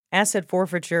Asset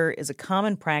forfeiture is a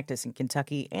common practice in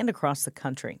Kentucky and across the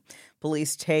country.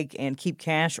 Police take and keep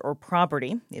cash or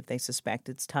property if they suspect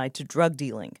it's tied to drug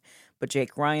dealing. But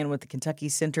Jake Ryan with the Kentucky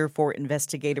Center for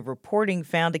Investigative Reporting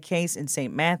found a case in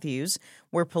St. Matthews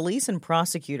where police and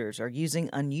prosecutors are using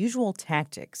unusual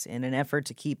tactics in an effort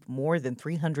to keep more than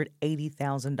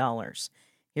 $380,000.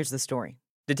 Here's the story.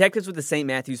 Detectives with the St.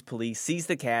 Matthews Police seized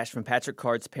the cash from Patrick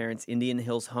Card's parents' Indian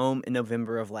Hills home in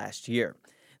November of last year.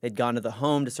 They'd gone to the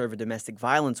home to serve a domestic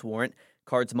violence warrant.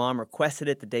 Card's mom requested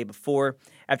it the day before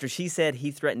after she said he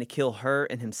threatened to kill her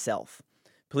and himself.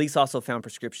 Police also found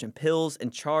prescription pills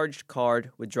and charged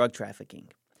Card with drug trafficking.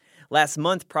 Last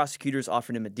month, prosecutors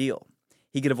offered him a deal.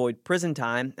 He could avoid prison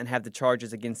time and have the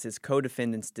charges against his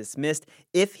co-defendants dismissed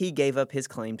if he gave up his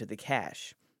claim to the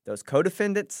cash. Those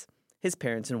co-defendants? His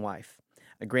parents and wife.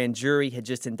 A grand jury had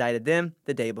just indicted them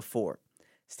the day before.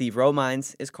 Steve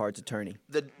Romines is Card's attorney.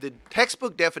 The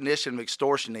textbook definition of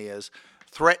extortion is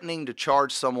threatening to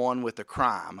charge someone with a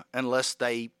crime unless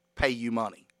they pay you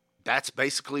money. That's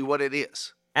basically what it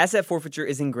is. Asset forfeiture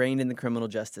is ingrained in the criminal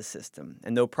justice system,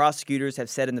 and though prosecutors have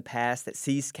said in the past that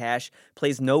seized cash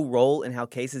plays no role in how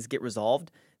cases get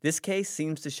resolved, this case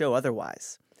seems to show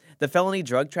otherwise. The felony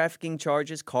drug trafficking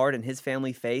charges Card and his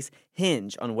family face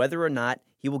hinge on whether or not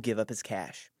he will give up his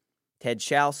cash. Ted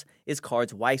Schaus is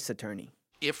Card's wife's attorney.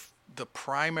 If the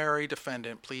primary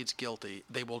defendant pleads guilty,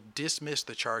 they will dismiss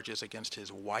the charges against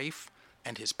his wife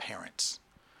and his parents.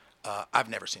 I've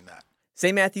never seen that.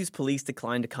 St. Matthews Police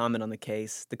declined to comment on the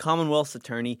case. The Commonwealth's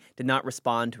attorney did not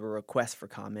respond to a request for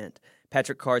comment.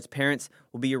 Patrick Card's parents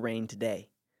will be arraigned today.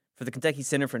 For the Kentucky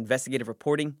Center for Investigative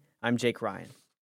Reporting, I'm Jake Ryan.